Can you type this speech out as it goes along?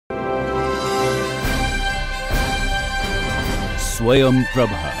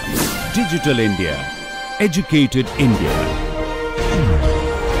SwayamPrabha. Digital India. Educated India.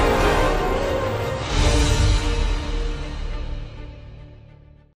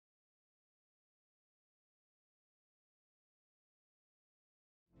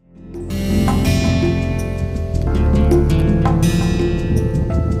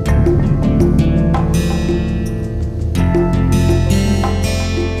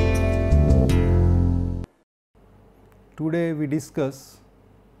 Today we discuss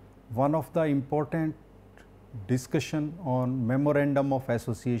one of the important discussion on Memorandum of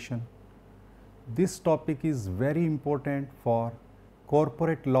Association. This topic is very important for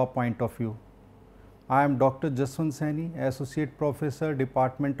corporate law point of view. I am Dr. Jaswant Saini, Associate Professor,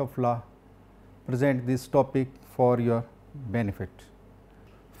 Department of Law, present this topic for your benefit.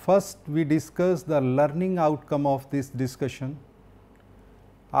 First we discuss the learning outcome of this discussion.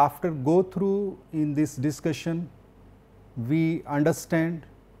 After go through in this discussion, we understand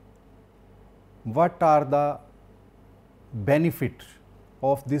what are the benefits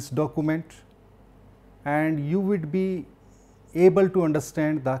of this document, and you would be able to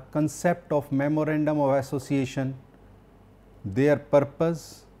understand the concept of Memorandum of Association, their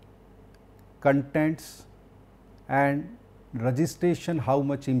purpose, contents and registration how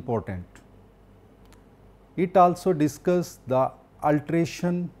much important. It also discuss the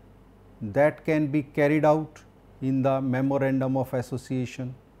alteration that can be carried out in the Memorandum of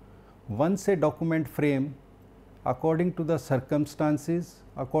Association. Once a document frame, according to the circumstances,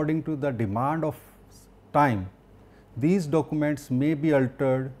 according to the demand of time, these documents may be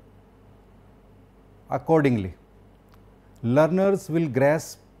altered accordingly. Learners will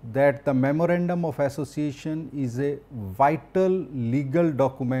grasp that the Memorandum of Association is a vital legal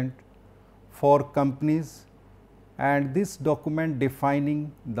document for companies, and this document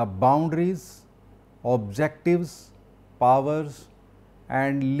defining the boundaries, objectives, powers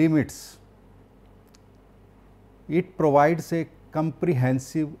and limits. It provides a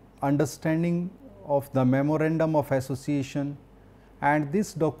comprehensive understanding of the Memorandum of Association, and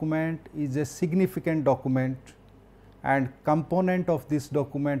this document is a significant document, and component of this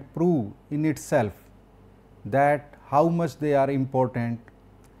document prove in itself that how much they are important,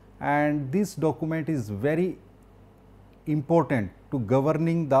 and this document is very important to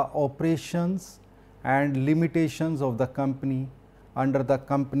governing the operations and limitations of the company under the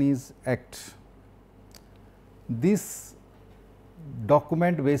Companies Act. This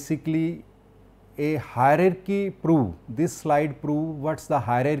document basically a hierarchy prove, this slide prove what's the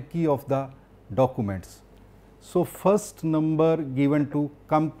hierarchy of the documents. So first number given to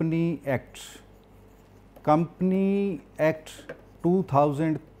Company Act. Company Act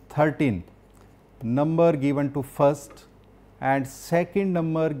 2013 number given to first, and second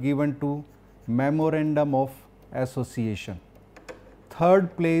number given to Memorandum of Association.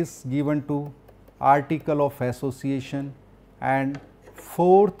 Third place given to Article of Association, and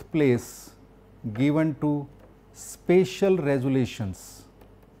fourth place given to Special Resolutions.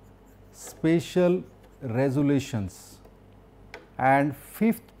 Special Resolutions, and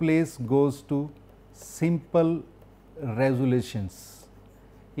fifth place goes to Simple Resolutions.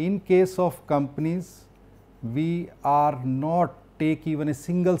 In case of companies, we are not take even a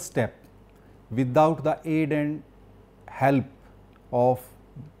single step without the aid and help of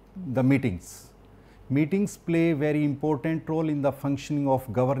the meetings. Meetings play a very important role in the functioning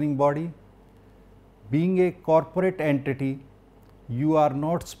of governing body. Being a corporate entity, you are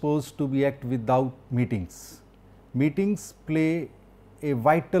not supposed to be act without meetings. Meetings play a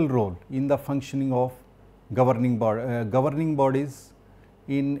vital role in the functioning of governing bodies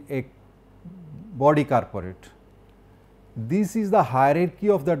in a body corporate. This is the hierarchy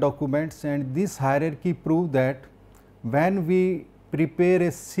of the documents, and this hierarchy prove that when we prepare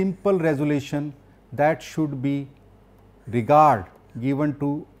a simple resolution, that should be regard given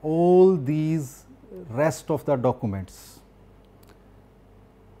to all these rest of the documents.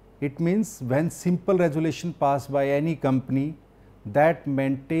 It means when simple resolution passed by any company, that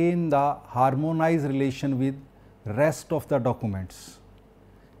maintain the harmonized relation with rest of the documents.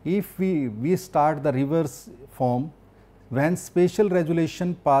 If we start the reverse form, when special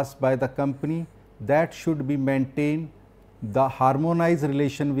resolution passed by the company, that should be maintain the harmonized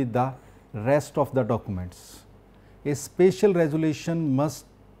relation with the rest of the documents. A special resolution must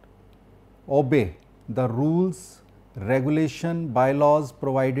obey the rules, regulation, bylaws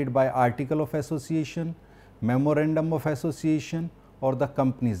provided by Article of Association, Memorandum of Association or the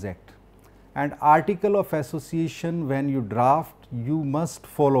Companies Act. And Article of Association, when you draft, you must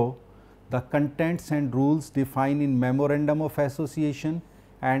follow the contents and rules defined in Memorandum of Association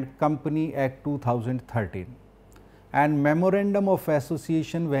and Company Act 2013. And memorandum of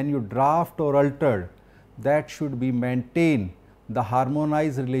association, when you draft or altered, that should be maintain the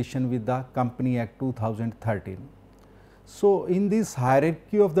harmonized relation with the Company Act 2013. So, in this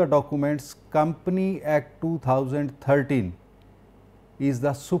hierarchy of the documents, Company Act 2013 is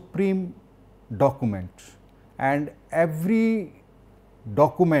the supreme document, and every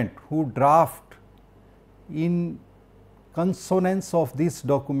document who draft in consonance of this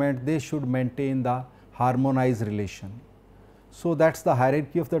document, they should maintain the harmonized relation. So, that is the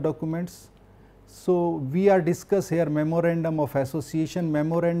hierarchy of the documents. So, we are discuss here memorandum of association.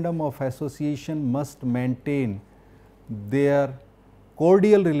 Memorandum of association must maintain their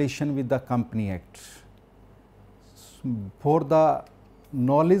cordial relation with the Company Act. For the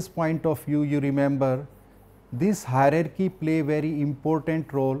knowledge point of view, you remember this hierarchy play very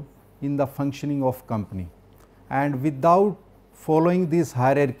important role in the functioning of company, and without following this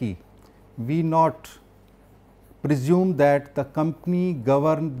hierarchy, we not presume that the company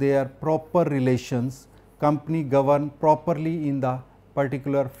govern their proper relations, company govern properly in the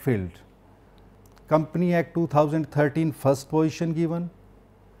particular field. Company Act 2013 first position given,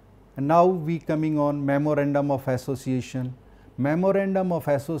 and now we coming on Memorandum of Association. Memorandum of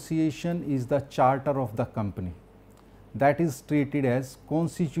Association is the charter of the company, that is treated as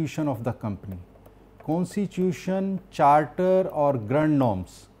constitution of the company. Constitution, charter or grand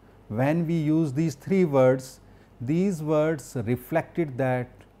norms, when we use these three words, these words reflected that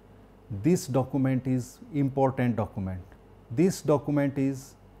this document is important document. This document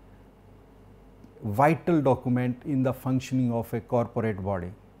is vital document in the functioning of a corporate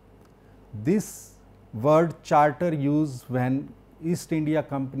body. This word charter used when East India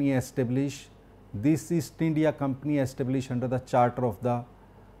Company established. This East India Company established under the charter of the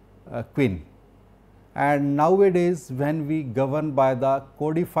Queen, and nowadays when we govern by the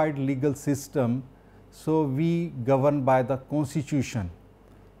codified legal system, so we govern by the Constitution.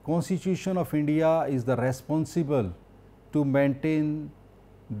 Constitution of India is the responsible to maintain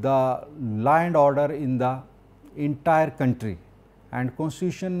the law and order in the entire country, and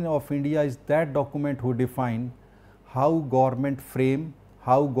Constitution of India is that document who define how government frame,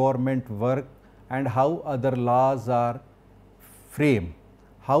 how government work, and how other laws are framed,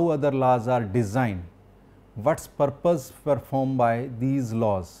 how other laws are designed, what's purpose performed by these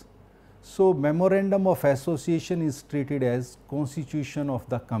laws. So, Memorandum of Association is treated as constitution of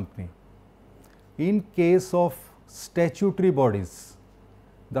the company. In case of statutory bodies,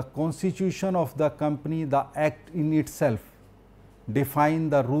 the constitution of the company, the act in itself define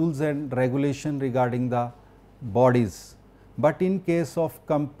the rules and regulation regarding the bodies. But in case of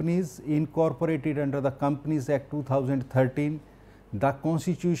companies incorporated under the Companies Act 2013, the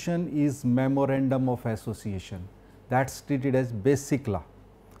constitution is Memorandum of Association, that is treated as basic law,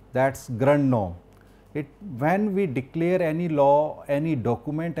 that is grand norm. When we declare any law, any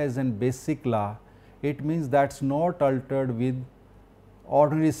document as an basic law, it means that is not altered with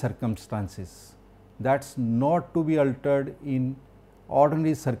ordinary circumstances, that is not to be altered in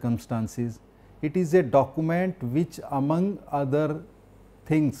ordinary circumstances. It is a document which among other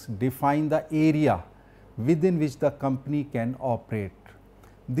things define the area within which the company can operate.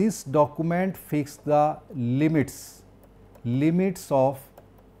 This document fix the limits of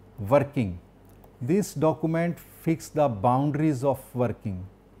working. This document fix the boundaries of working,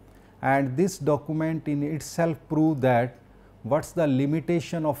 and this document in itself prove that what's the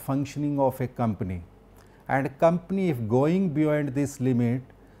limitation of functioning of a company, and company if going beyond this limit,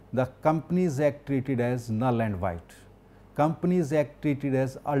 the Companies Act treated as null and void. Companies Act treated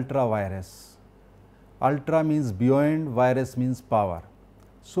as ultra virus. Ultra means beyond, virus means power.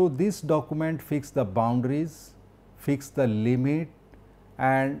 So, this document fix the boundaries, fix the limit,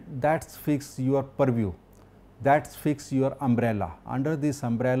 and that's fix your purview, that's fix your umbrella. Under this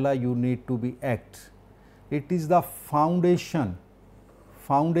umbrella you need to be act. It is the foundation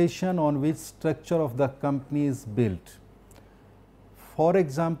on which structure of the company is built. For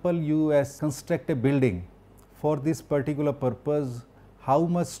example, you as construct a building, for this particular purpose, how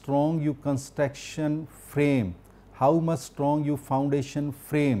much strong you construction frame, how much strong you foundation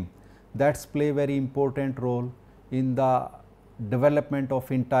frame, that's play very important role in the development of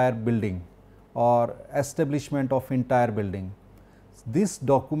entire building or establishment of entire building. This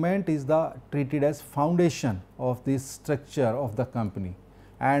document is the treated as foundation of this structure of the company,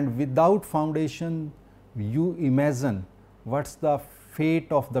 and without foundation you imagine what's the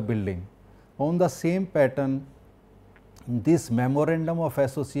fate of the building. On the same pattern, this Memorandum of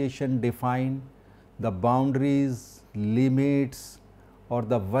Association define the boundaries, limits or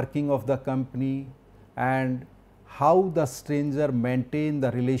the working of the company, and how the stranger maintain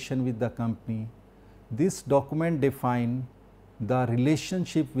the relation with the company. This document defines the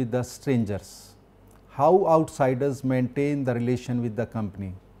relationship with the strangers, how outsiders maintain the relation with the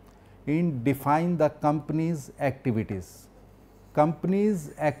company. It defines the company's activities.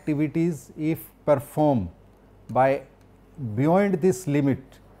 Company's activities, if performed by beyond this limit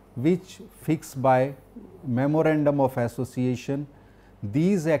which fixed by Memorandum of Association,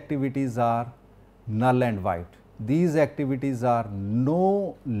 these activities are null and void. These activities are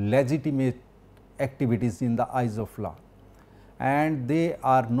no legitimate activities in the eyes of law, and they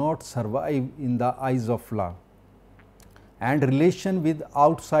are not survive in the eyes of law. And relation with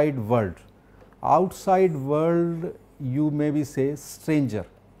outside world. Outside world, you maybe say stranger.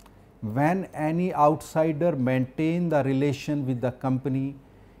 When any outsider maintain the relation with the company,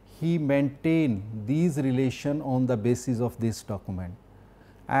 he maintain these relation on the basis of this document.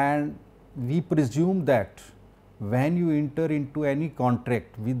 And we presume that when you enter into any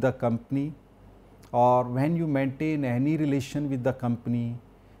contract with the company or when you maintain any relation with the company,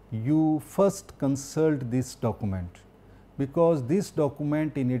 you first consult this document, because this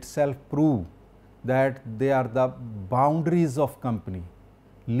document in itself prove that they are the boundaries of company,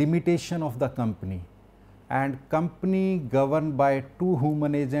 limitation of the company, and company governed by two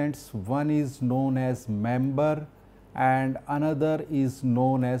human agents. One is known as member and another is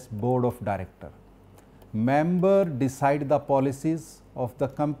known as board of director. Member decide the policies of the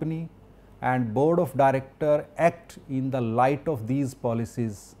company and board of director act in the light of these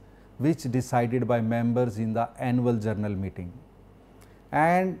policies which decided by members in the annual general meeting.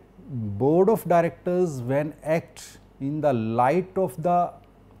 And board of directors, when act in the light of the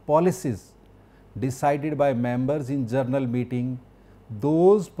policies decided by members in general meeting,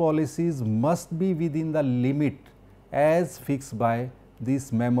 those policies must be within the limit as fixed by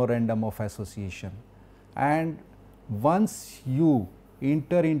this Memorandum of Association. And once you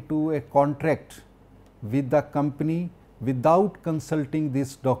enter into a contract with the company without consulting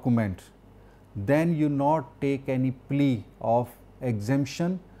this document, then you not take any plea of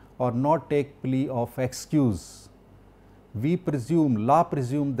exemption or not take plea of excuse. We presume, law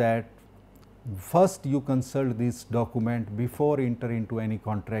presume that first you consult this document before enter into any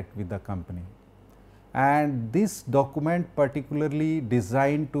contract with the company. And this document particularly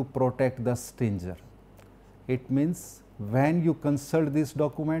designed to protect the stranger. It means when you consult this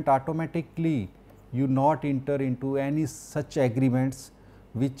document, automatically you not enter into any such agreements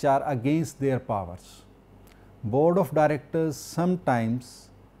which are against their powers. Board of directors sometimes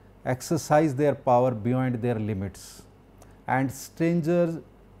exercise their power beyond their limits, and strangers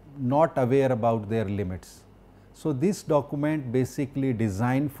not aware about their limits. So this document basically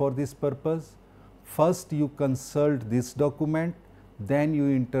designed for this purpose. First you consult this document, then you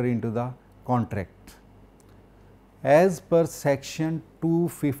enter into the contract. As per section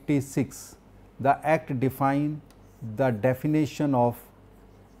 256, the act defines the definition of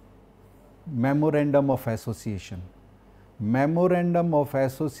Memorandum of Association. Memorandum of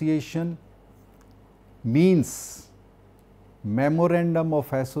Association means Memorandum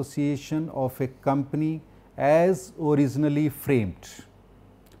of Association of a company as originally framed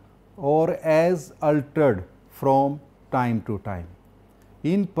or as altered from time to time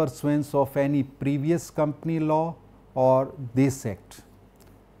in pursuance of any previous company law or this act.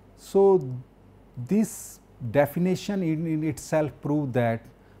 So this definition in itself proves that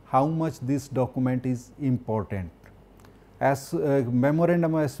how much this document is important. As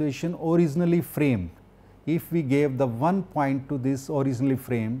Memorandum of Association originally framed, if we gave the one point to this originally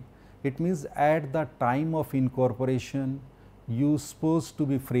framed, it means at the time of incorporation you supposed to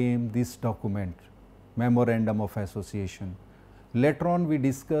be framed this document, Memorandum of Association. Later on we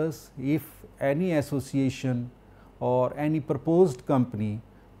discuss if any association or any proposed company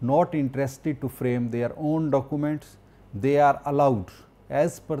not interested to frame their own documents, they are allowed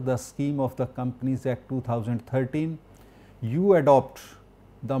as per the scheme of the Companies Act 2013, you adopt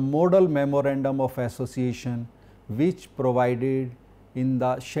the model Memorandum of Association which provided in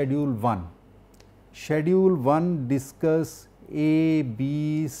the Schedule 1. Schedule 1 discuss A,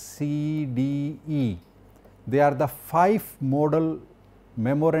 B, C, D, E. They are the 5 model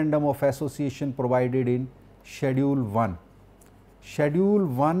Memorandum of Association provided in Schedule 1. Schedule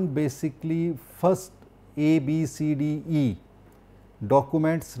 1 basically first A, B, C, D, E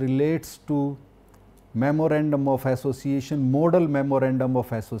documents relates to Memorandum of Association, model Memorandum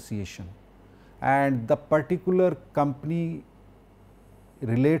of Association, and the particular company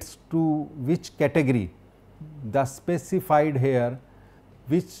relates to which category, the specified here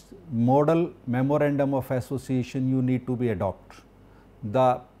which model Memorandum of Association you need to be adopt.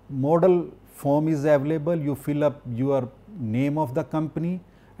 The model form is available, you fill up your name of the company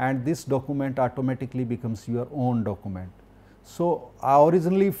and this document automatically becomes your own document. So,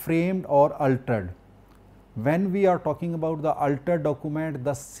 originally framed or altered. When we are talking about the altered document,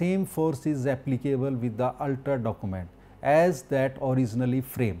 the same force is applicable with the altered document as that originally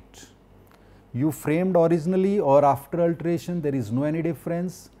framed. You framed originally or after alteration, there is no any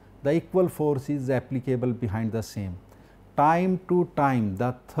difference, the equal force is applicable behind the same. Time to time,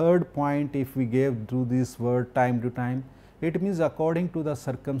 the third point, if we gave to this word time to time, it means according to the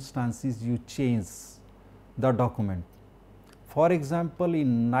circumstances you change the document. For example,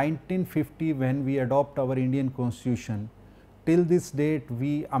 in 1950 when we adopt our Indian Constitution, till this date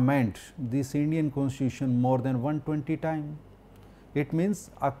we amend this Indian Constitution more than 120 times. It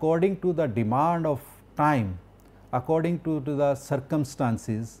means according to the demand of time, according to the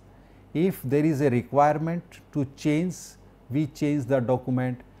circumstances, if there is a requirement to change, we change the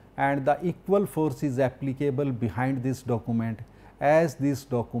document, and the equal force is applicable behind this document as this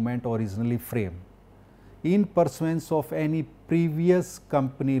document originally framed. In pursuance of any previous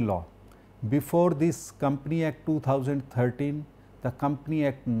company law, before this Company Act 2013, the Company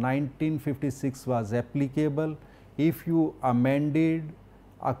Act 1956 was applicable. If you amended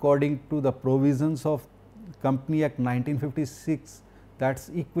according to the provisions of Company Act 1956, that is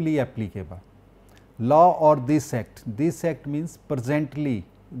equally applicable. Law or this act means presently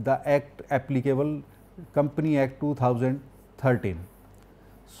the act applicable, Company Act 2013.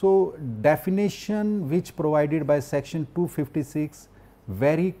 So, definition which provided by section 256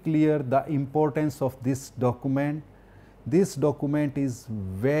 very clear the importance of this document. This document is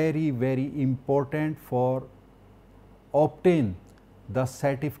very important for obtain the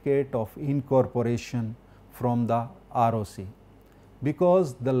certificate of incorporation from the ROC,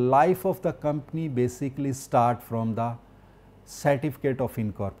 because the life of the company basically start from the certificate of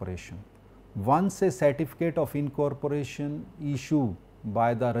incorporation. Once a certificate of incorporation issued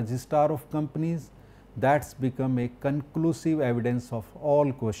by the registrar of companies, that's become a conclusive evidence of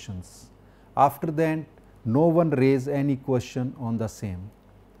all questions. After that, no one raise any question on the same.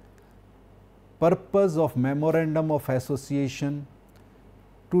 Purpose of Memorandum of Association: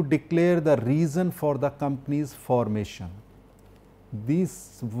 to declare the reason for the company's formation.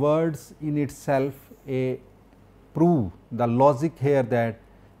 These words in itself prove the logic here that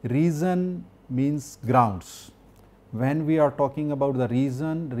reason means grounds. When we are talking about the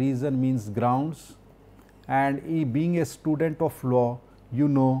reason means grounds, and being a student of law, you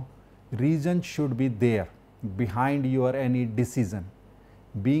know reason should be there behind your any decision.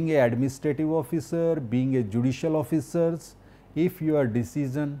 Being a administrative officer, being a judicial officers, if your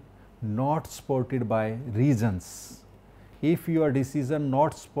decision not supported by reasons, if your decision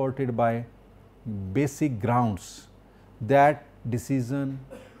not supported by basic grounds, that decision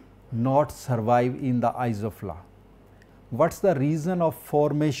not survive in the eyes of law. What's the reason of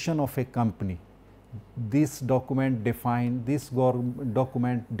formation of a company? This document define, this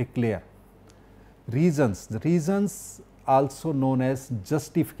document declare. Reasons, the reasons also known as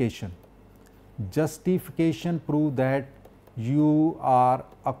justification. Justification prove that you are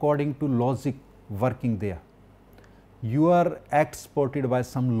according to logic working there. Your act supported by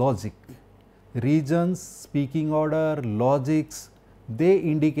some logic. Reasons, speaking order, logics, they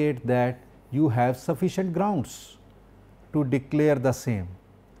indicate that you have sufficient grounds to declare the same,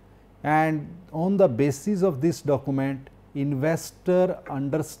 and on the basis of this document, investor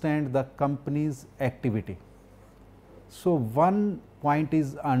understand the company's activity. So, one point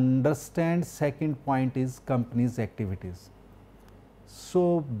is understand, second point is company's activities.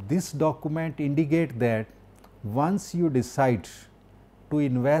 So, this document indicate that once you decide to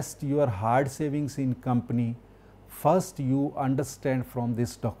invest your hard savings in company, first you understand from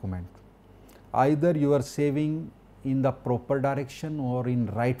this document either you are saving in the proper direction or in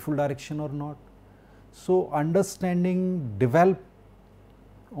rightful direction or not. So, understanding develop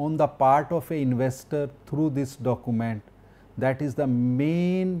on the part of a investor through this document, that is the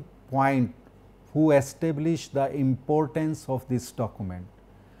main point who establish the importance of this document.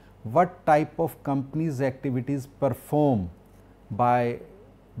 What type of company's activities performed by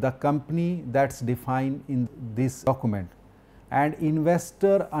the company, that's defined in this document, and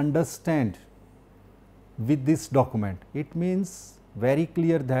investor understand with this document. It means very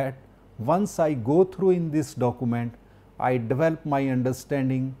clear that once I go through in this document, I develop my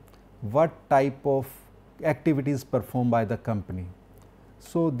understanding what type of activities performed by the company.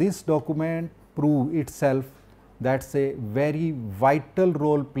 So, this document prove itself that's a very vital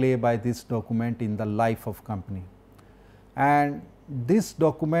role played by this document in the life of company. And this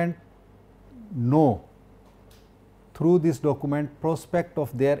document know through this document prospect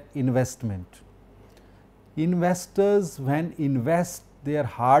of their investment. Investors when invest their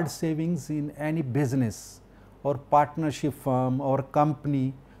hard savings in any business or partnership firm or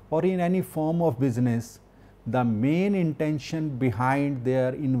company or in any form of business, the main intention behind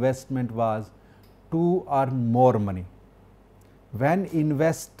their investment was to earn more money. When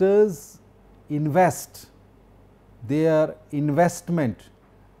investors invest, their investment,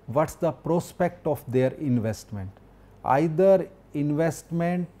 what is the prospect of their investment? Either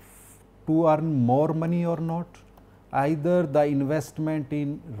investment to earn more money or not, either the investment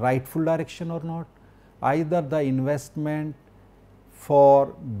in rightful direction or not, either the investment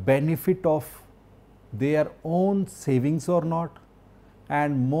for benefit of their own savings or not,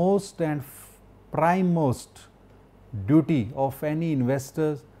 and most and prime most duty of any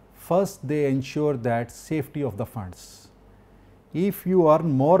investors, first they ensure that safety of the funds. If you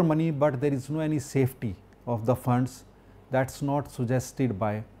earn more money, but there is no any safety of the funds, that is not suggested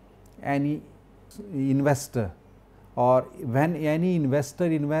by any investor. Or when any investor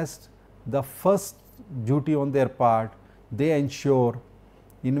invests, the first duty on their part, they ensure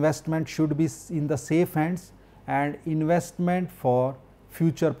investment should be in the safe hands and investment for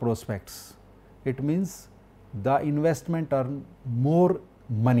future prospects. It means the investment earn more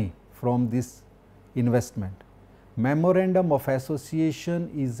money from this investment. Memorandum of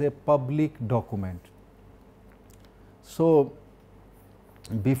Association is a public document. So,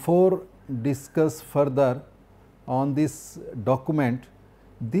 before discuss further on this document,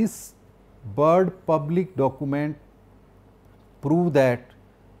 this word public document prove that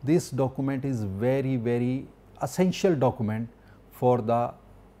this document is very essential document for the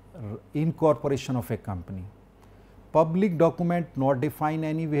incorporation of a company. Public document not defined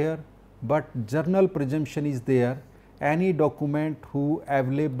anywhere, but general presumption is there, any document who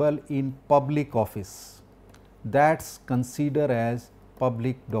available in public office, that's considered as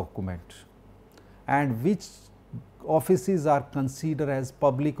public document. And which offices are considered as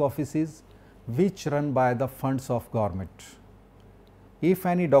public offices? Which run by the funds of government. If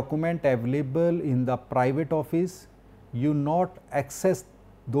any document available in the private office, you not access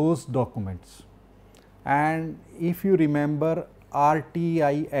those documents. And if you remember,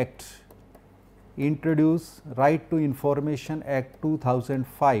 RTI Act introduced Right to Information Act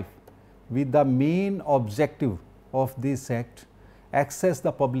 2005 with the main objective of this act, access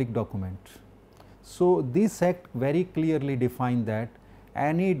the public document. So, this act very clearly defined that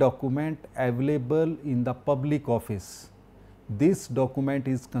any document available in the public office, this document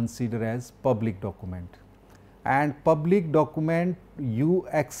is considered as public document. And public document you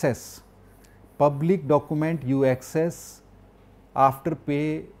access, after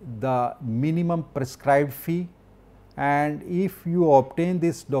pay the minimum prescribed fee, and if you obtain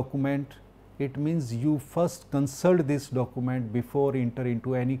this document, it means you first consult this document before enter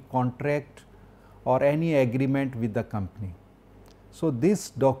into any contract or any agreement with the company. So,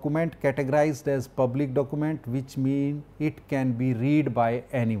 this document categorized as public document, which means it can be read by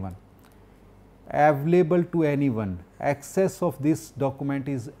anyone, available to anyone. Access of this document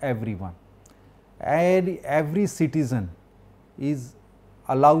is everyone, and every citizen is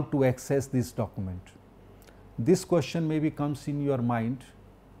allowed to access this document. This question maybe comes in your mind,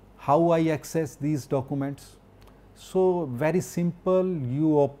 how I access these documents? So, very simple,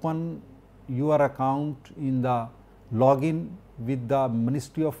 you open your account in the login with the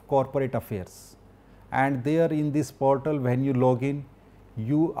Ministry of Corporate Affairs, and there in this portal when you log in,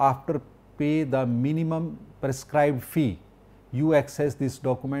 you after pay the minimum prescribed fee, you access this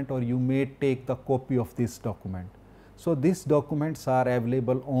document or you may take the copy of this document. So, these documents are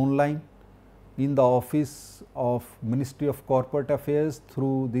available online in the office of Ministry of Corporate Affairs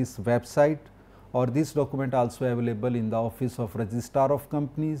through this website, or this document also available in the office of Registrar of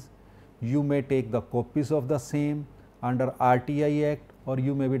Companies. You may take the copies of the same under RTI Act, or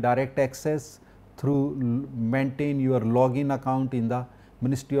you may be direct access through maintain your login account in the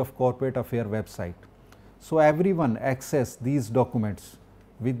Ministry of Corporate Affairs website. So, everyone access these documents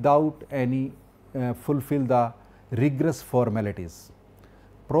without any fulfill the rigorous formalities.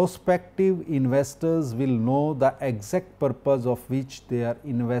 Prospective investors will know the exact purpose of which their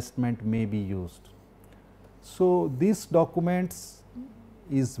investment may be used. So, these documents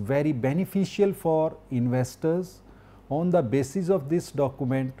is very beneficial for investors. On the basis of this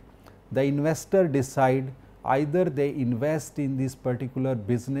document, the investor decide either they invest in this particular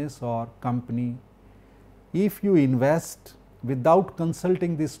business or company. If you invest without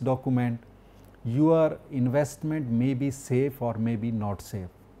consulting this document, your investment may be safe or may be not safe.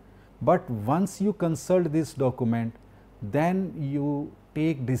 But once you consult this document, then you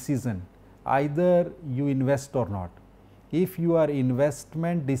take decision either you invest or not. If your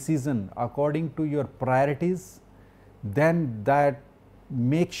investment decision according to your priorities, then that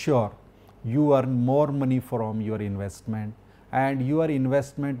make sure you earn more money from your investment, and your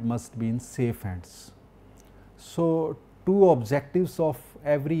investment must be in safe hands. So, two objectives of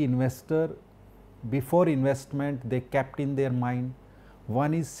every investor before investment they kept in their mind.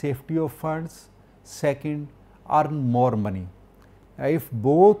 One is safety of funds, second earn more money. If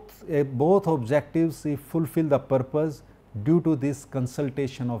both objectives if fulfill the purpose due to this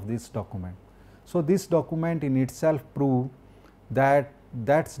consultation of this document. So, this document in itself prove that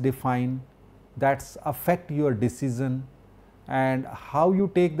that's define, that's affect your decision, and how you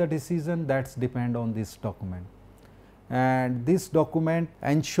take the decision, that's depend on this document. And this document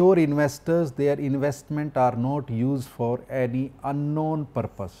ensure investors their investment are not used for any unknown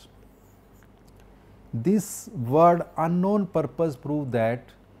purpose. This word unknown purpose prove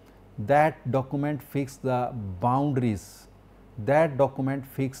that document fix the boundaries, that document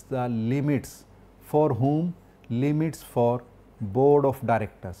fix the limits. For whom? Limits for board of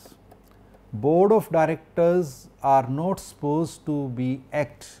directors. Board of directors are not supposed to be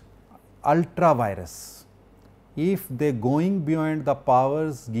act ultra virus. If they going beyond the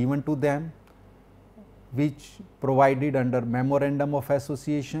powers given to them, which provided under Memorandum of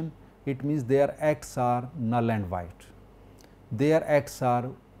Association, it means their acts are null and void. Their acts are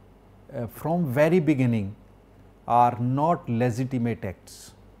from very beginning are not legitimate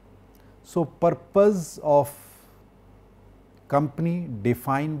acts. So, purpose of company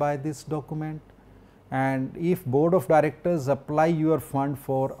defined by this document, and if board of directors apply your fund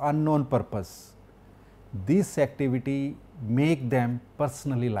for unknown purpose, this activity make them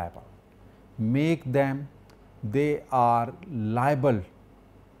personally liable, make them they are liable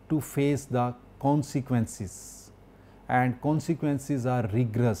to face the consequences, and consequences are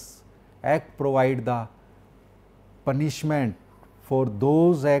rigorous. Act provide the punishment for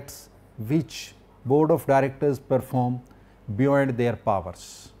those acts which board of directors perform beyond their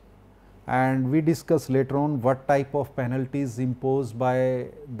powers. And we discuss later on what type of penalties imposed by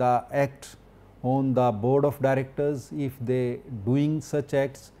the act on the board of directors if they doing such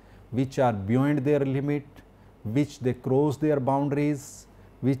acts which are beyond their limit, which they cross their boundaries,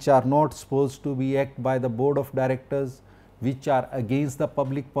 which are not supposed to be act by the board of directors, which are against the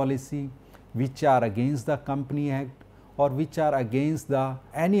public policy, which are against the Company Act, or which are against the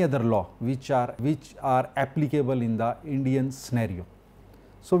any other law which are applicable in the Indian scenario.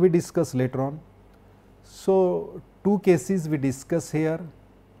 So, we discuss later on. So, two cases we discuss here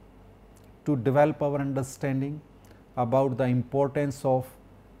to develop our understanding about the importance of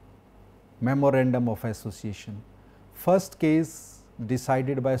Memorandum of Association. First case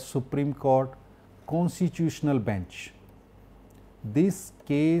decided by Supreme Court Constitutional Bench. This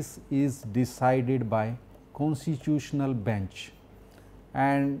case is decided by Constitutional Bench,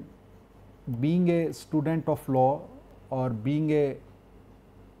 and being a student of law or being a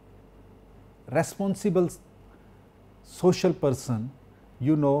responsible social person,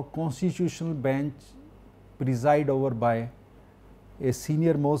 you know Constitutional Bench preside over by a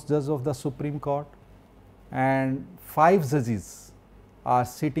senior most judge of the Supreme Court, and 5 judges are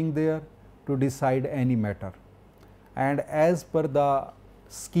sitting there to decide any matter. And as per the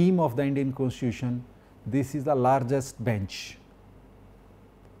scheme of the Indian Constitution, this is the largest bench.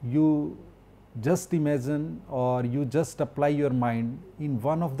 You just imagine or you just apply your mind, in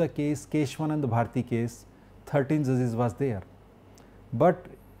one of the case, Keshwanand Bharti case, 13 judges was there. But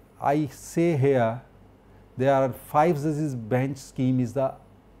I say here, there are 5 judges bench scheme is the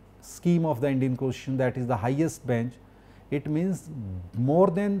scheme of the Indian Constitution, that is the highest bench. It means more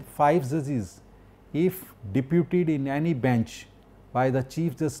than 5 judges if deputed in any bench by the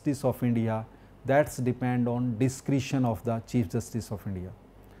Chief Justice of India, that's depend on discretion of the Chief Justice of India.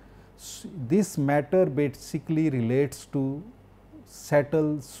 This matter basically relates to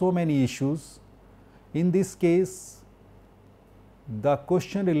settle so many issues. In this case, the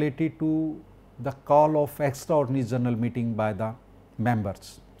question related to the call of extraordinary general meeting by the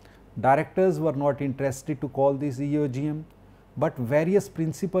members. Directors were not interested to call this EOGM, but various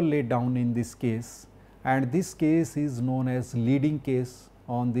principles laid down in this case, and this case is known as leading case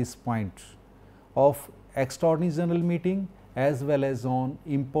on this point of extraordinary general meeting as well as on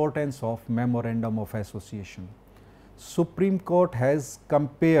importance of Memorandum of Association. Supreme Court has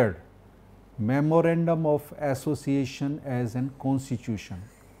compared Memorandum of Association as an constitution.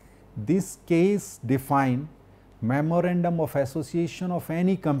 This case define Memorandum of Association of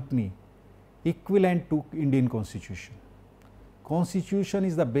any company equivalent to Indian Constitution. Constitution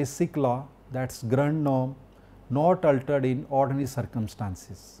is the basic law, that's grand norm, not altered in ordinary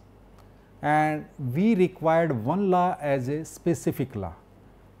circumstances. And we required one law as a specific law,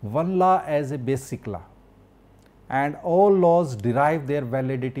 one law as a basic law. and all laws derive their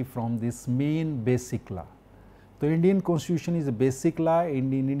validity from this main basic law. The Indian Constitution is a basic law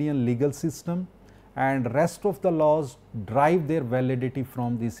in Indian legal system, and rest of the laws derive their validity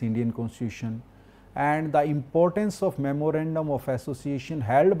from this Indian Constitution. And the importance of Memorandum of Association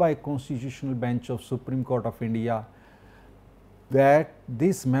held by Constitutional Bench of Supreme Court of India, that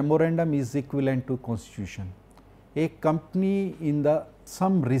this memorandum is equivalent to Constitution. A company in the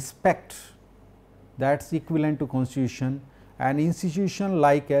some respect that's equivalent to Constitution, an institution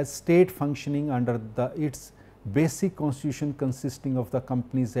like a state functioning under its basic constitution consisting of the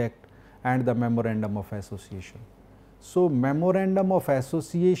Companies Act and the Memorandum of Association. So, Memorandum of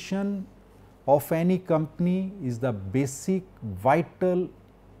Association of any company is the basic vital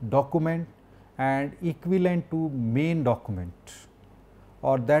document and equivalent to main document,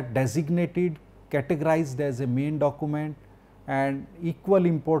 or that designated categorized as a main document, and equal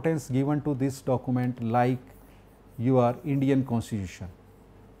importance given to this document like your Indian Constitution.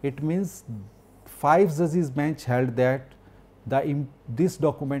 It means 5 judges bench held that this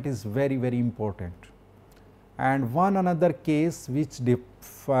document is very important. And one another case which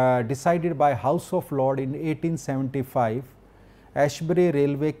decided by House of Lords in 1875, Ashbury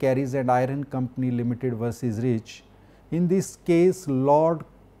Railway Carriage and Iron Company Limited versus Rich. In this case, Lord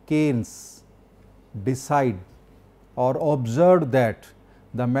Keynes decide or observed that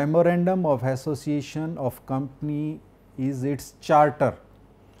the Memorandum of Association of company is its charter.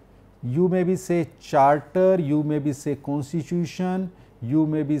 You may be say charter, you may be say constitution, you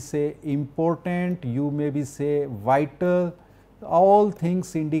may be say important, you may be say vital. All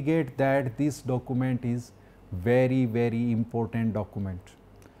things indicate that this document is very important document,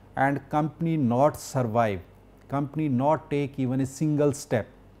 and company not survive, company not take even a single step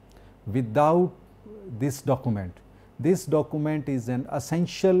without this document. This document is an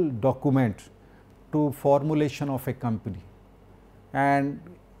essential document to formulation of a company, and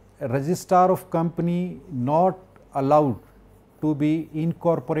a registrar of company not allowed to be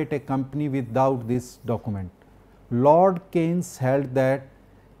incorporate a company without this document. Lord Keynes held that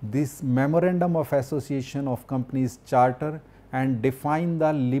this Memorandum of Association of Companies charter and define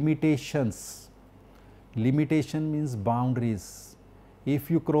the limitations. Limitation means boundaries. If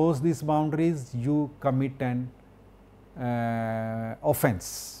you cross these boundaries, you commit an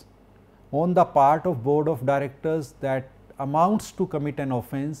offense on the part of board of directors that amounts to commit an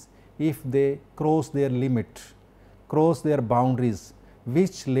offense if they cross their limit, cross their boundaries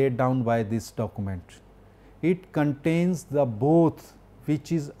which laid down by this document. It contains the both,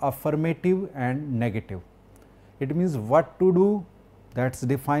 which is affirmative and negative. It means what to do, that is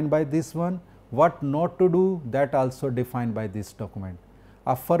defined by this one, what not to do, that also defined by this document.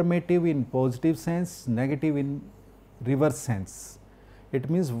 Affirmative in positive sense, negative in reverse sense. It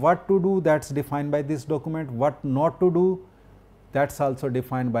means what to do, that is defined by this document, what not to do, that is also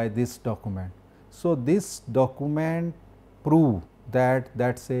defined by this document. So, this document prove that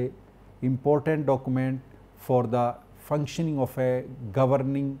is a important document for the functioning of a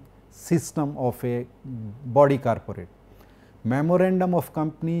governing system of a body corporate. Memorandum of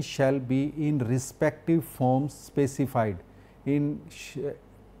company shall be in respective forms specified in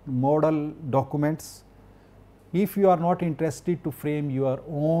model documents. If you are not interested to frame your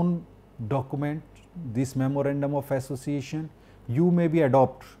own document, this Memorandum of Association, you may be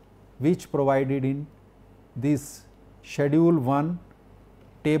adopt which provided in this schedule 1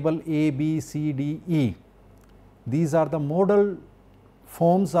 table A, B, C, D, E. These are the model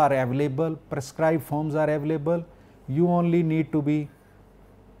forms are available, prescribed forms are available. You only need to be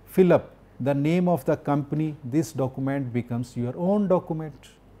fill up the name of the company. This document becomes your own document.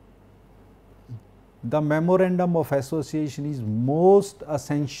 The Memorandum of Association is most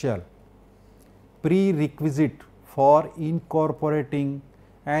essential prerequisite for incorporating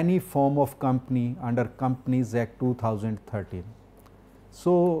any form of company under Companies Act 2013.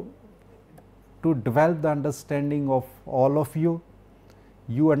 So, to develop the understanding of all of you,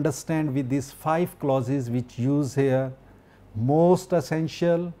 you understand with these 5 clauses which use here, most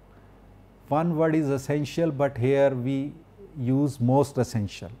essential, one word is essential, but here we use most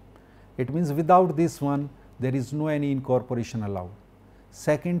essential. It means without this one there is no any incorporation allowed.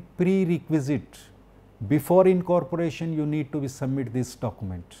 Second, prerequisite, before incorporation you need to be submit this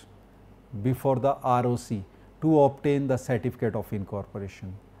document before the ROC to obtain the certificate of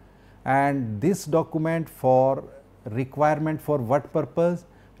incorporation. And this document for requirement for what purpose?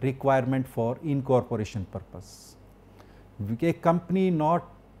 Requirement for incorporation purpose. A company not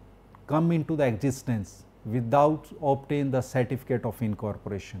come into the existence without obtain the certificate of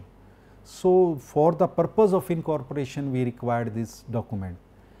incorporation. So, for the purpose of incorporation we require this document,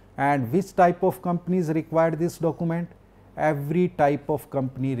 And which type of companies required this document? Every type of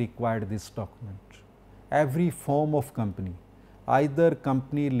company required this document. Every form of company, either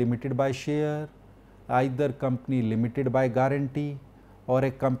company limited by share, either company limited by guarantee, or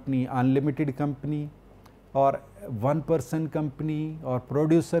a company unlimited company, or one person company or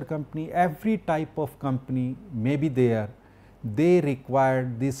producer company, every type of company may be there, they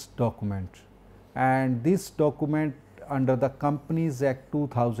required this document. And this document under the Companies Act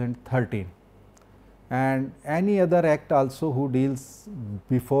 2013 and any other act also who deals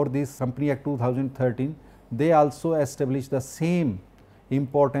before this Company Act 2013, they also established the same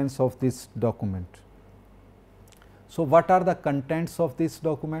importance of this document. So, what are the contents of this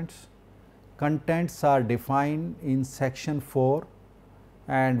document? Contents are defined in section 4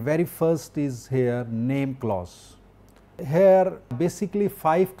 and very first is here name clause. Here basically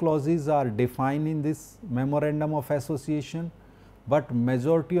 5 clauses are defined in this Memorandum of Association, but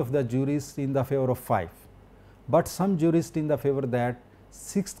majority of the jurists in the favor of 5, but some jurists in the favor that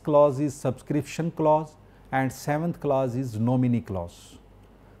 6th clause is subscription clause and 7th clause is nominee clause.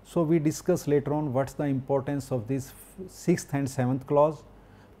 So, we discuss later on what is the importance of this 6th and 7th clause,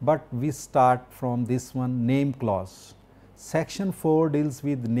 but we start from this one name clause. Section 4 deals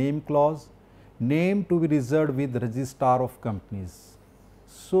with name clause, name to be reserved with registrar of companies.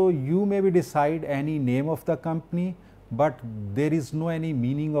 So, you may be decide any name of the company, but there is no any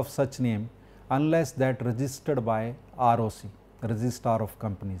meaning of such name unless that registered by ROC, registrar of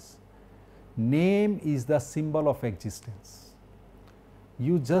companies. Name is the symbol of existence.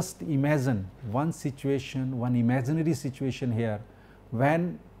 You just imagine one situation, one imaginary situation here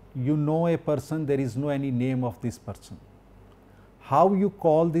when you know a person, there is no any name of this person. How you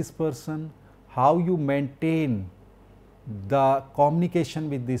call this person, how you maintain the communication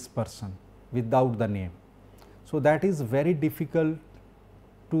with this person without the name. So, that is very difficult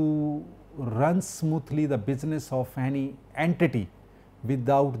to run smoothly the business of any entity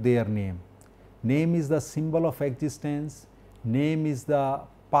without their name. Name is the symbol of existence, name is the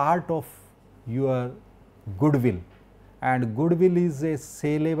part of your goodwill, and goodwill is a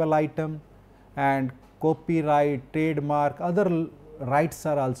saleable item, and copyright, trademark, other rights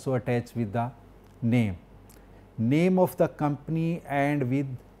are also attached with the name. Name of the company and with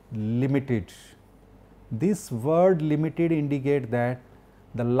limited. This word limited indicate that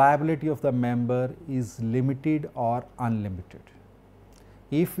the liability of the member is limited or unlimited.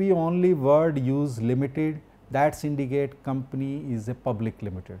 If we only word use limited, that indicate company is a public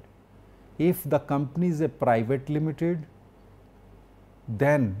limited. If the company is a private limited,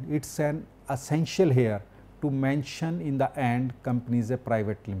 then it is an essential here to mention in the end company is a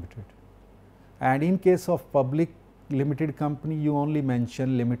private limited. And in case of public limited company, you only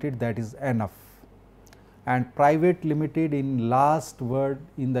mention limited, that is enough. And private limited in last word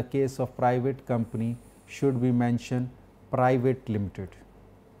in the case of private company should be mentioned private limited.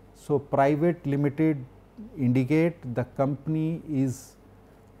 So, private limited indicate the company is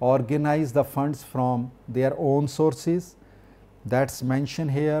organize the funds from their own sources, that is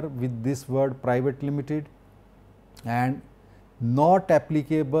mentioned here with this word private limited, and not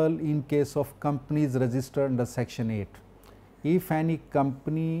applicable in case of companies registered under section 8. If any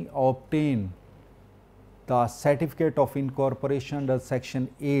company obtain the certificate of incorporation under section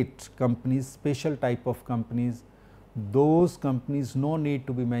 8 companies, special type of companies, those companies no need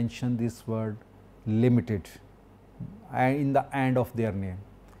to be mentioned this word limited in the end of their name.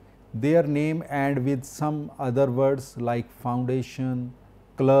 Their name and with some other words like foundation,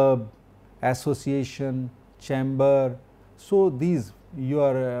 club, association, chamber. So, these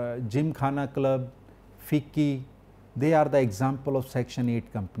your Gymkhana club, FICCI, they are the example of section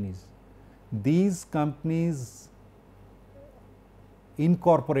 8 companies. These companies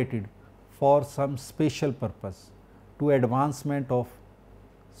incorporated for some special purpose, to advancement of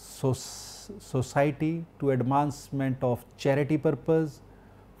society, to advancement of charity purpose,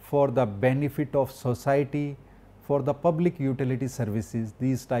 for the benefit of society, for the public utility services,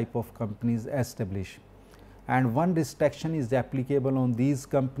 these type of companies establish. And one restriction is applicable on these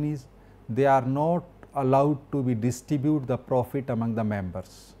companies, they are not allowed to be distribute the profit among the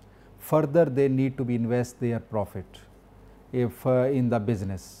members. Further, they need to be invest their profit if in the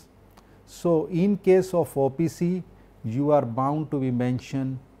business. So, in case of OPC, you are bound to be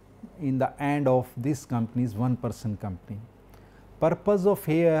mentioned in the end of this company is one person company. Purpose of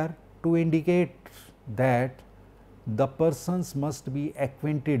here to indicate that the persons must be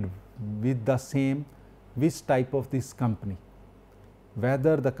acquainted with the same which type of this company,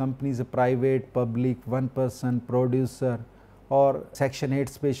 whether the company is a private, public, one person, producer or section 8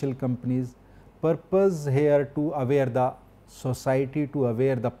 special companies. Purpose here to aware the society, to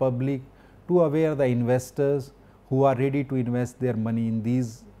aware the public, to aware the investors who are ready to invest their money in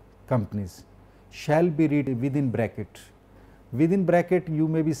these companies, shall be read within bracket. Within bracket you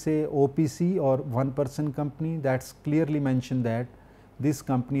maybe say OPC or one person company, that is clearly mentioned that this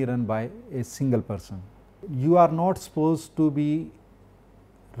company run by a single person. You are not supposed to be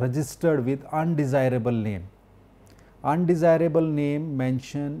registered with undesirable name. Undesirable name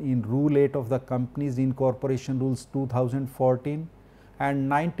mentioned in Rule 8 of the Companies Incorporation Rules 2014 and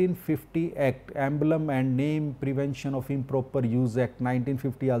 1950 Act, Emblem and Name Prevention of Improper Use Act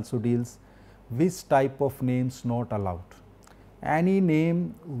 1950 also deals which type of names not allowed. Any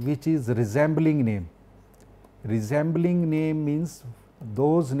name which is resembling name. Resembling name means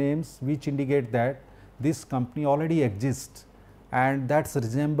those names which indicate that this company already exists and that is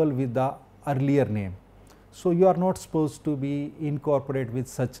resemble with the earlier name. So, you are not supposed to be incorporate with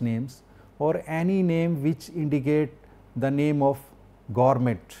such names, or any name which indicate the name of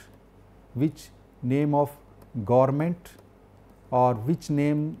government, which name of government, or which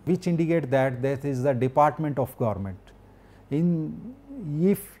name which indicate that that is the department of government. In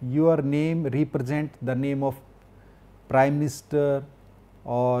if your name represent the name of Prime Minister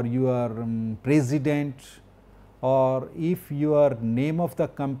or your president, or if your name of the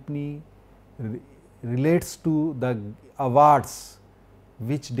company relates to the awards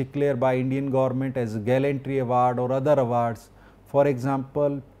which declare by Indian government as gallantry award or other awards, for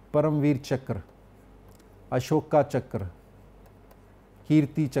example Paramveer Chakra, Ashoka Chakra,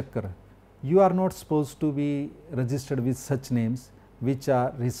 Kirti Chakra, you are not supposed to be registered with such names which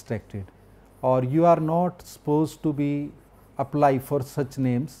are restricted, or you are not supposed to be apply for such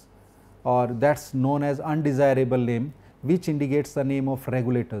names, or that is known as undesirable name which indicates the name of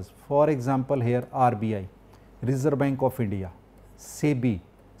regulators. For example, here RBI, Reserve Bank of India, SEBI,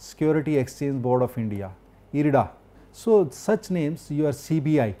 Security Exchange Board of India, IRDA. So, such names your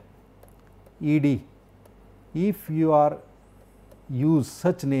CBI, ED, if you are use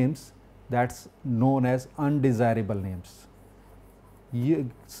such names, that is known as undesirable names.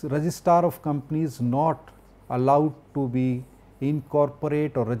 Registrar of companies not allowed to be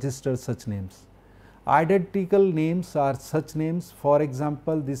incorporate or register such names. Identical names are such names, for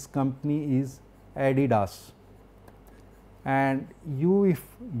example, this company is Adidas and you if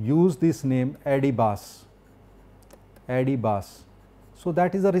use this name Adibas, Adibas. So,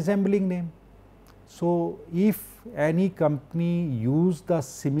 that is a resembling name. So, if any company use the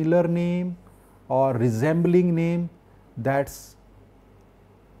similar name or resembling name, that is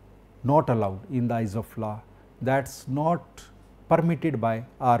not allowed in the eyes of law, that is not permitted by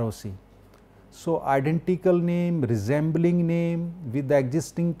ROC. So, identical name, resembling name with the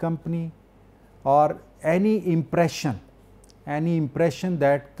existing company, or any impression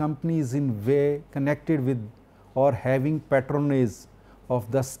that company is in way connected with or having patronage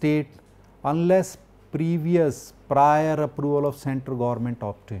of the state unless previous prior approval of central government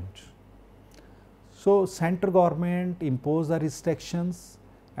obtained. So, central government impose the restrictions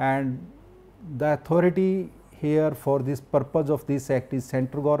and the authority here for this purpose of this act is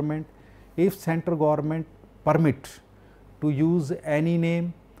central government. If central government permit to use any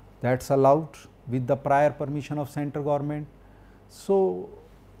name, that is allowed with the prior permission of central government. So,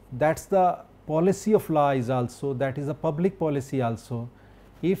 that is the policy of law is also, that is a public policy also.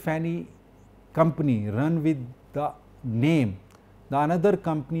 If any company run with the name, the another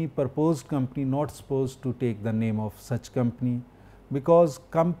company, proposed company not supposed to take the name of such company, because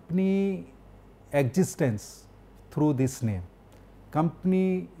company existence through this name,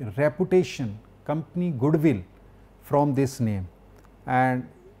 company reputation, company goodwill from this name, and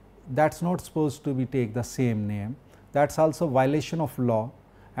that is not supposed to be take the same name. That is also violation of law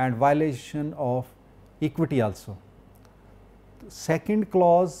and violation of equity also. Second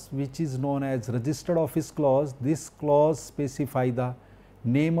clause, which is known as registered office clause, this clause specify the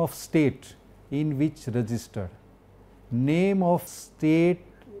name of state in which registered, name of state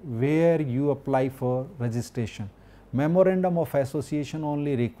where you apply for registration. Memorandum of Association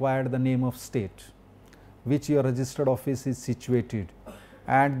only required the name of state which your registered office is situated,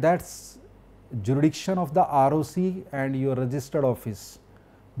 and that is jurisdiction of the ROC and your registered office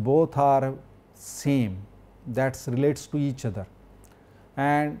both are same, that relates to each other.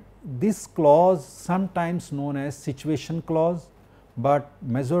 And this clause sometimes known as situation clause, but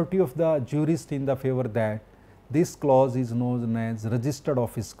majority of the jurists in the favor that this clause is known as registered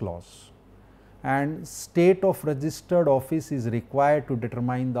office clause, and state of registered office is required to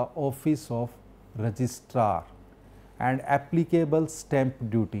determine the office of registrar and applicable stamp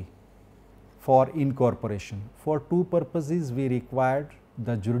duty for incorporation. For two purposes we required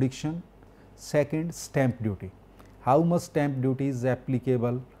the jurisdiction, second stamp duty. how much stamp duty is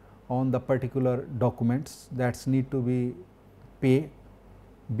applicable on the particular documents that need to be paid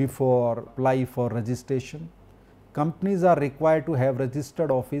before apply for registration. Companies are required to have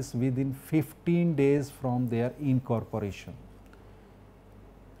registered office within 15 days from their incorporation.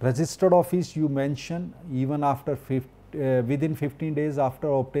 Registered office you mention even after within 15 days after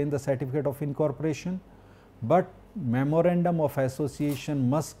obtain the certificate of incorporation, but Memorandum of Association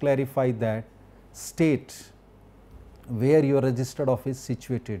must clarify that state where your registered office is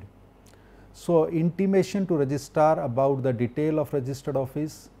situated. So, intimation to registrar about the detail of registered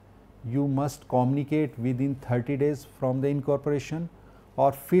office you must communicate within 30 days from the incorporation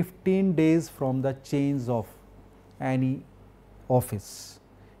or 15 days from the change of any office.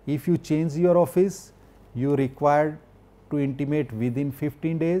 If you change your office, you required to intimate within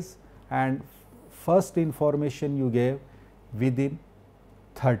 15 days and first information you gave within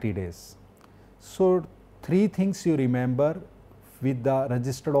 30 days. So, three things you remember with the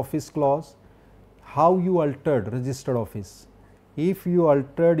registered office clause: how you altered registered office. If you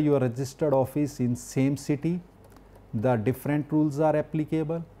altered your registered office in same city, the different rules are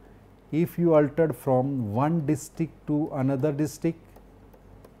applicable. If you altered from one district to another district,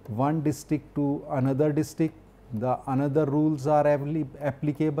 the another rules are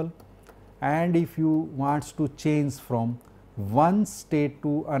applicable. And if you want to change from one state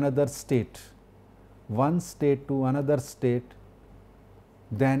to another state,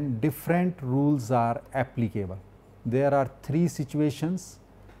 then different rules are applicable. There are three situations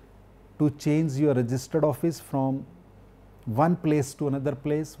to change your registered office from one place to another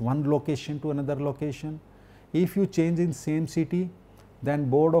place, one location to another location. If you change in same city, then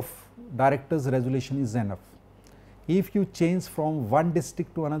board of directors resolution is enough. If you change from one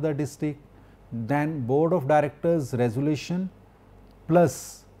district to another district, then board of directors resolution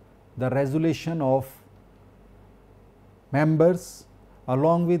plus the resolution of members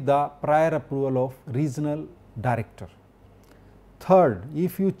along with the prior approval of regional director. Third,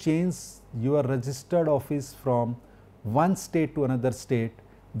 if you change your registered office from one state to another state,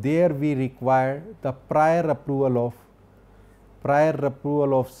 there we require the prior approval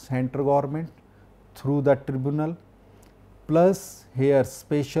of central government through the tribunal, plus here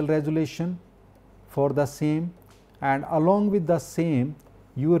special resolution for the same, and along with the same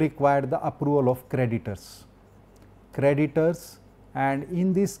you require the approval of creditors, and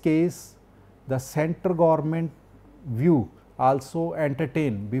in this case the central government view also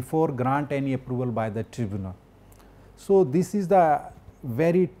entertain before grant any approval by the tribunal. So, this is the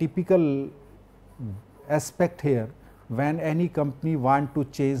very typical aspect here when any company want to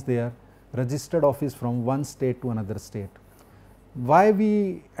change their registered office from one state to another state. Why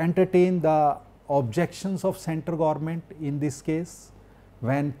we entertain the objections of central government in this case?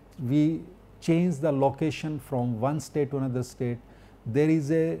 When we change the location from one state to another state, there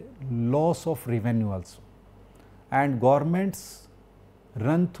is a loss of revenue also, and governments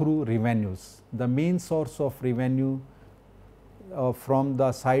run through revenues. The main source of revenue from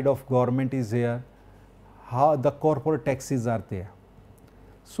the side of government is here, how the corporate taxes are there.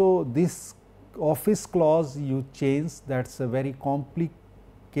 So, this office clause you change, that is a very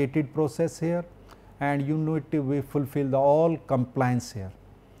complicated process here, and you need to fulfill the all compliance here.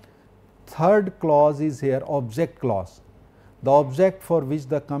 Third clause is here object clause, the object for which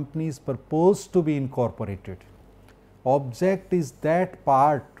the company is proposed to be incorporated. Object is that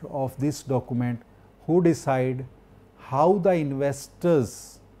part of this document who decide how the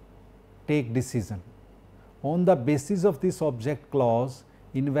investors take decision. On the basis of this object clause,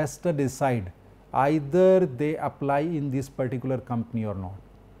 investor decide either they apply in this particular company or not.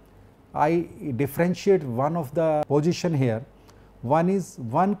 I differentiate one of the position here. One is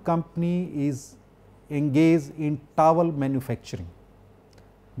one company is engaged in towel manufacturing,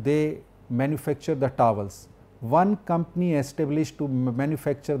 they manufacture the towels. One company established to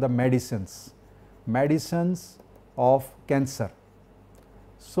manufacture the medicines of cancer.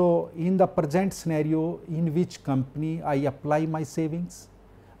 So, in the present scenario, in which company I apply my savings?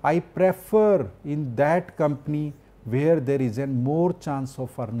 I prefer in that company where there is a more chance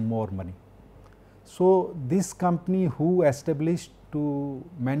of earn more money. So, this company who established to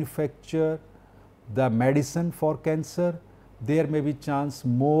manufacture the medicine for cancer, there may be chance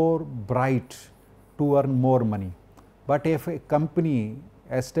more bright to earn more money. But if a company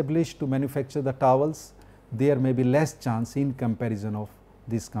established to manufacture the towels, there may be less chance in comparison of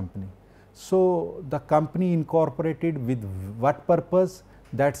this company. So, the company incorporated with what purpose,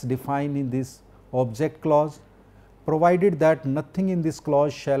 that is defined in this object clause, provided that nothing in this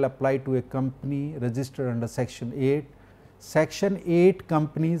clause shall apply to a company registered under section 8. Section 8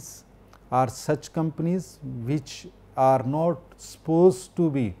 companies are such companies which are not supposed to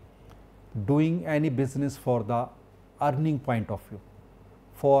be doing any business for the earning point of view,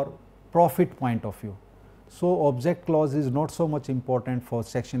 for profit point of view. So, object clause is not so much important for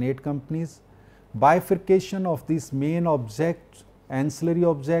section 8 companies. Bifurcation of this main object, ancillary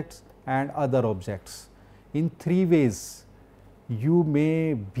objects and other objects. In 3 ways you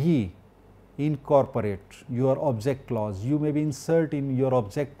may be incorporate your object clause. You may be insert in your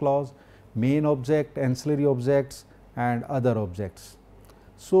object clause main object, ancillary objects and other objects.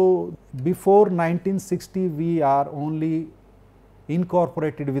 So, before 1960 we are only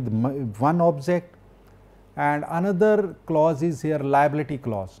incorporated with one object, and another clause is here liability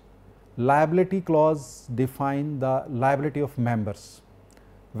clause. Liability clause define the liability of members,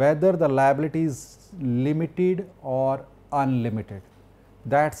 whether the liability is limited or unlimited,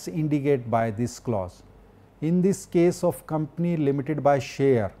 that is indicated by this clause. In this case of company limited by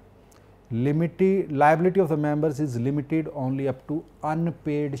share, liability of the members is limited only up to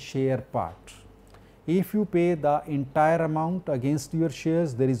unpaid share part. If you pay the entire amount against your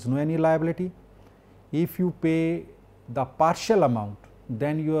shares, there is no any liability. If you pay the partial amount,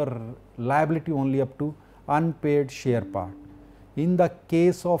 then your liability only up to unpaid share part. In the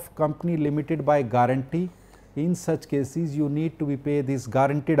case of company limited by guarantee, in such cases you need to be pay this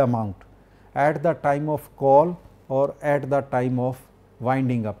guaranteed amount at the time of call or at the time of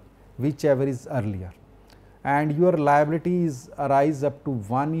winding up, whichever is earlier, and your liability is arise up to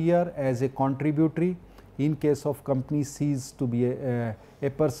 1 year as a contributory in case of company cease to be a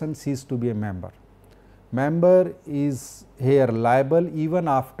person cease to be a member. Member is here liable even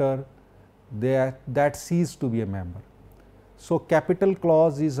after that cease to be a member. So, capital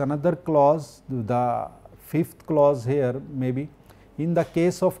clause is another clause, the 5th clause here maybe. In the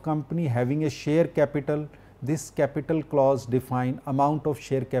case of company having a share capital, this capital clause define amount of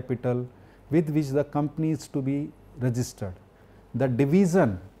share capital with which the company is to be registered. The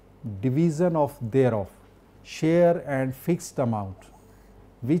division of thereof, share and fixed amount,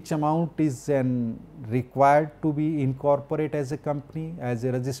 which amount is required to be incorporate as a company as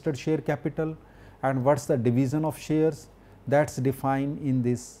a registered share capital, and what is the division of shares, that is defined in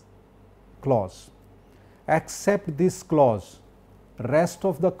this clause. Except this clause, rest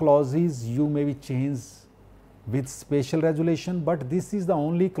of the clauses you may be changed with special resolution, but this is the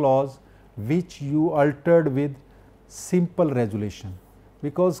only clause which you altered with simple resolution,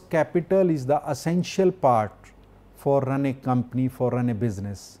 because capital is the essential part for run a company, for run a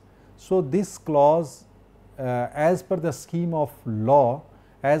business. So, this clause as per the scheme of law,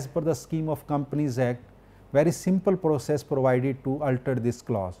 as per the scheme of Companies Act, very simple process provided to alter this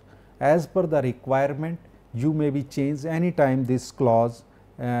clause. As per the requirement, you may be changed any time this clause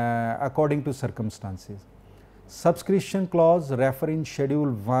according to circumstances. Subscription clause refer in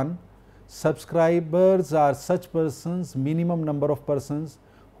schedule 1. Subscribers are such persons, minimum number of persons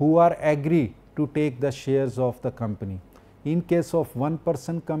who are agree to take the shares of the company. In case of 1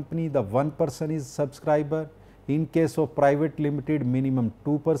 person company, the 1 person is subscriber. In case of private limited, minimum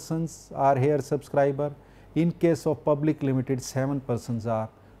 2 persons are here subscriber. In case of public limited, 7 persons are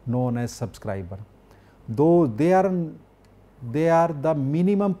known as subscriber. Though they are the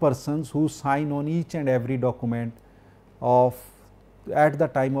minimum persons who sign on each and every document of at the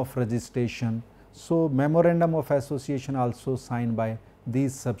time of registration. So, Memorandum of Association also signed by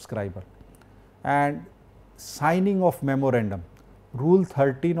these subscriber. And signing of memorandum, Rule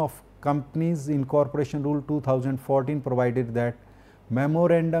 13 of Companies Incorporation Rule 2014 provided that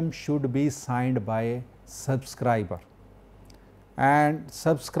memorandum should be signed by a subscriber, and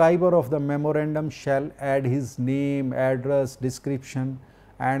subscriber of the memorandum shall add his name, address, description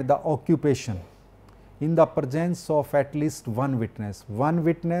and the occupation in the presence of at least one witness,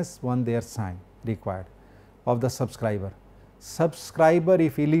 one their sign required of the subscriber. Subscriber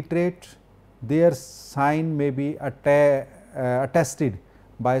if illiterate, their sign may be attested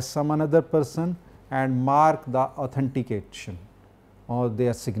by some another person and mark the authentication or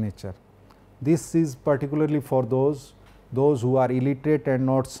their signature. This is particularly for those who are illiterate and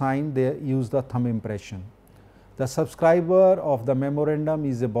not signed, they use the thumb impression. The subscriber of the memorandum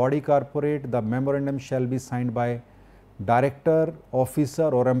is a body corporate. The memorandum shall be signed by director, officer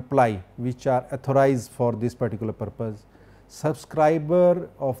or employee which are authorized for this particular purpose. Subscriber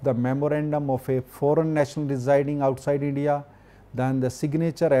of the memorandum of a foreign national residing outside India, then the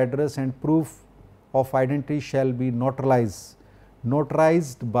signature, address and proof of identity shall be notarized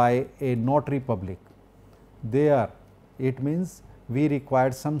by a notary public. There it means we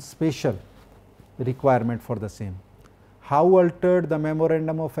required some special requirement for the same. How altered the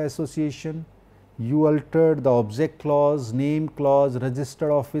Memorandum of Association? you altered the object clause, name clause,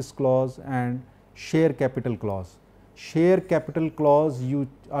 registered office clause and share capital clause. Share capital clause you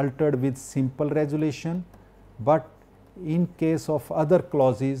altered with simple resolution, but in case of other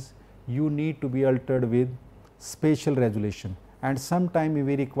clauses you need to be altered with special resolution, and sometime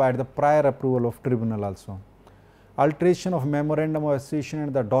we require the prior approval of tribunal also. Alteration of Memorandum of Association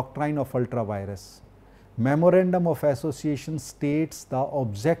and the doctrine of ultra vires. Memorandum of Association states the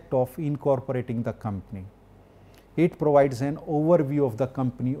object of incorporating the company. It provides an overview of the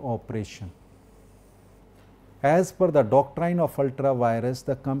company operation. As per the doctrine of ultra vires,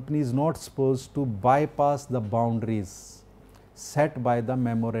 the company is not supposed to bypass the boundaries set by the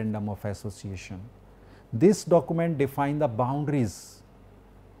Memorandum of Association. This document defines the boundaries.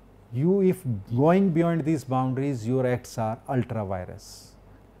 If going beyond these boundaries, your acts are ultra vires,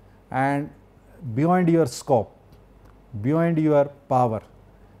 and beyond your scope, beyond your power,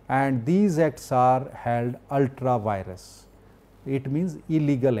 and these acts are held ultra vires. It means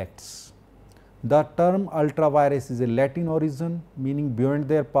illegal acts. The term ultra vires is a Latin origin meaning beyond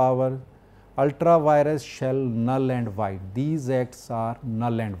their power. Ultra vires shall null and void. These acts are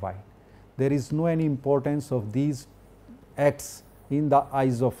null and void. There is no any importance of these acts in the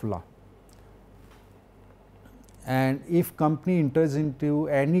eyes of law. And if company enters into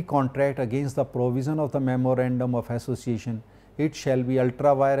any contract against the provision of the Memorandum of Association, it shall be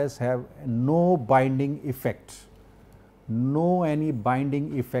ultra vires, have no binding effect, no any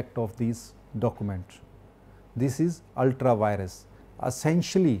binding effect of these document. This is ultra vires.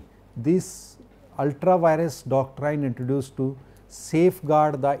 Essentially, this ultra vires doctrine introduced to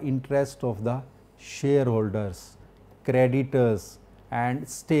safeguard the interest of the shareholders, creditors and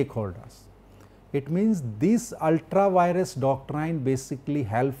stakeholders. It means this ultra vires doctrine basically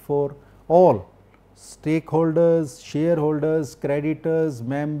help for all stakeholders, shareholders, creditors,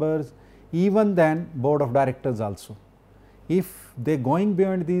 members, even then board of directors also. If they going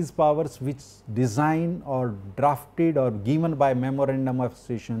beyond these powers which designed or drafted or given by Memorandum of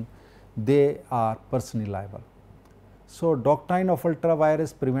Association, they are personally liable. So, doctrine of ultra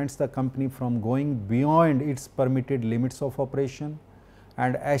vires prevents the company from going beyond its permitted limits of operation,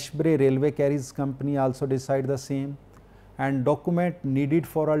 and Ashbury Railway Carriage Company also decide the same. And document needed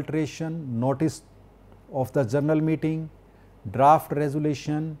for alteration, notice of the general meeting, draft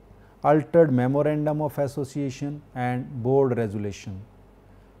resolution, altered Memorandum of Association and board resolution,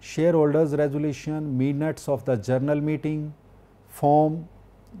 shareholders resolution, minutes of the general meeting, form,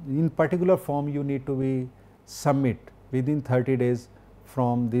 in particular form you need to be submit within 30 days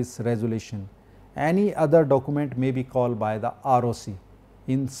from this resolution. Any other document may be called by the ROC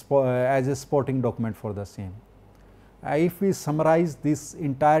as a supporting document for the same. If we summarize this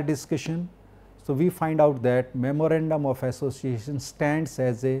entire discussion, so we find out that Memorandum of Association stands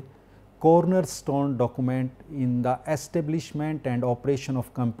as a cornerstone document in the establishment and operation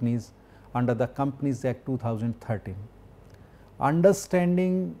of companies under the Companies Act 2013.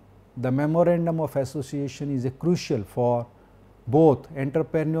 Understanding the Memorandum of Association is a crucial for both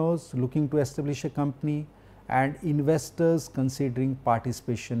entrepreneurs looking to establish a company and investors considering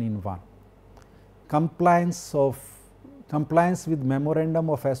participation in one. Compliance with Memorandum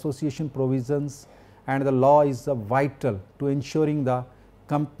of Association provisions and the law is vital to ensuring the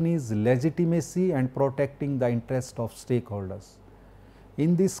company's legitimacy and protecting the interest of stakeholders.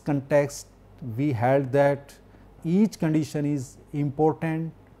 In this context, we held that each condition is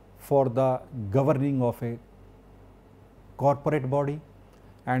important for the governing of a corporate body,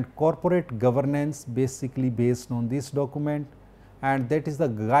 and corporate governance basically based on this document, and that is the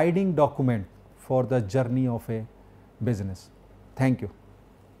guiding document for the journey of a business. Thank you.